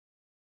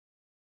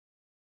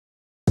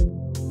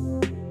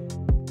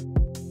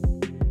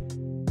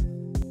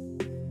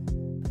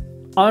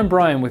I'm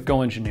Brian with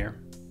GoEngineer.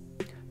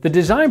 The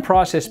design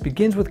process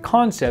begins with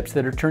concepts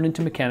that are turned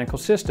into mechanical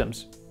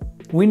systems.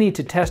 We need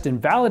to test and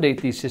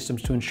validate these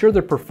systems to ensure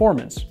their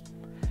performance.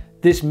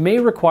 This may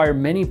require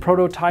many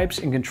prototypes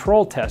and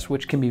control tests,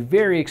 which can be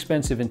very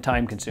expensive and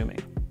time-consuming.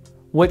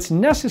 What's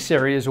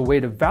necessary is a way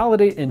to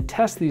validate and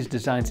test these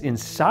designs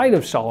inside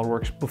of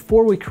SOLIDWORKS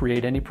before we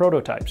create any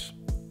prototypes.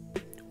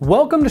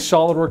 Welcome to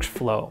SOLIDWORKS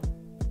Flow.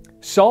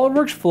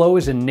 SOLIDWORKS Flow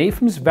is a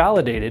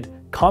NAFEMS-validated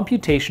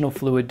computational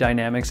fluid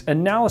dynamics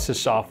analysis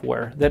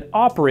software that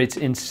operates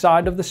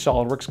inside of the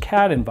SOLIDWORKS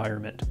CAD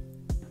environment.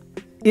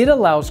 It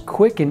allows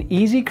quick and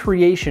easy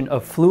creation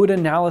of fluid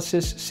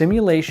analysis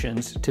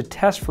simulations to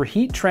test for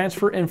heat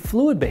transfer and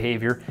fluid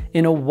behavior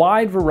in a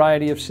wide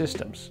variety of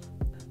systems.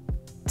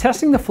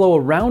 Testing the flow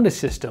around a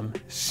system,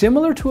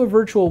 similar to a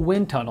virtual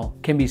wind tunnel,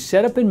 can be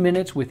set up in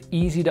minutes with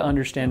easy to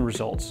understand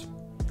results.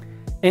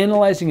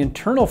 Analyzing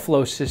internal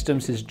flow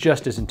systems is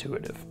just as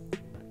intuitive.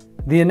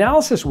 The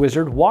analysis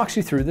wizard walks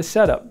you through the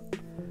setup.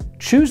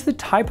 Choose the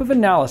type of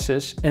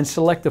analysis and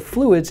select the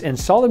fluids and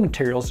solid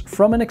materials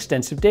from an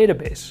extensive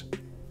database.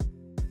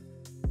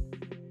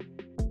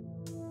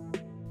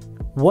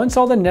 Once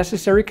all the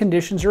necessary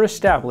conditions are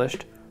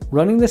established,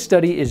 running the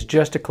study is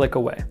just a click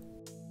away.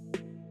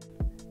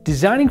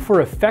 Designing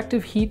for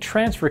effective heat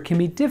transfer can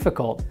be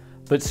difficult,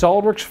 but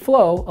SOLIDWORKS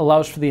Flow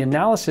allows for the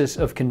analysis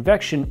of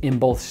convection in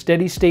both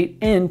steady state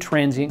and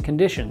transient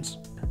conditions.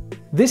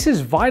 This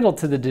is vital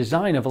to the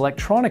design of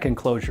electronic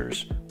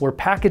enclosures, where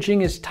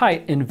packaging is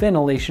tight and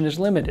ventilation is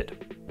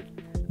limited.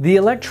 The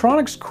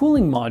electronics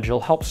cooling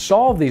module helps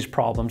solve these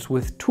problems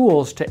with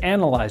tools to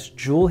analyze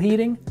joule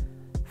heating,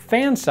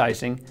 fan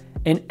sizing,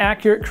 and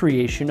accurate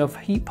creation of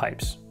heat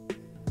pipes.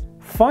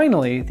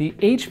 Finally, the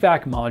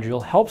HVAC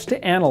module helps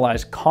to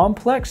analyze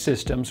complex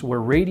systems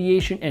where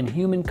radiation and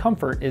human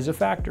comfort is a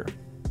factor.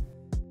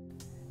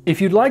 If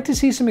you'd like to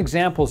see some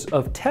examples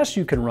of tests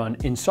you can run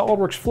in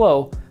SOLIDWORKS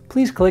Flow,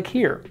 please click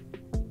here.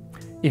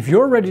 If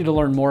you're ready to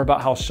learn more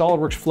about how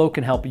SOLIDWORKS Flow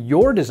can help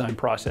your design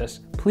process,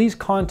 please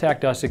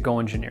contact us at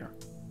GoEngineer.